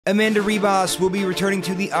Amanda Ribas will be returning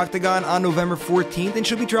to the Octagon on November 14th, and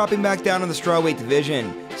she'll be dropping back down in the strawweight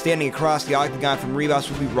division. Standing across the Octagon from Ribas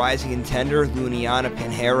will be rising contender Luana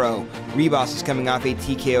Pinheiro. Ribas is coming off a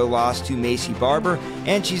TKO loss to Macy Barber,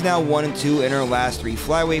 and she's now 1-2 in her last 3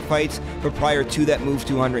 flyweight fights, but prior to that move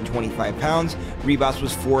to 125 pounds, Ribas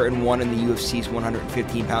was 4-1 in the UFC's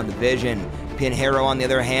 115-pound division. Pinheiro, on the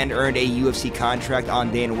other hand, earned a UFC contract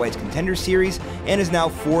on Dana White's Contender Series and is now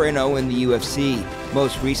 4-0 in the UFC.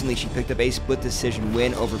 Most recently, she picked up a split decision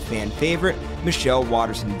win over fan favorite Michelle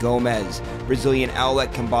Waterson-Gomez. Brazilian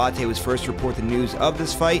outlet Combate was first to report the news of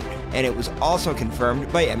this fight, and it was also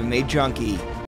confirmed by MMA Junkie.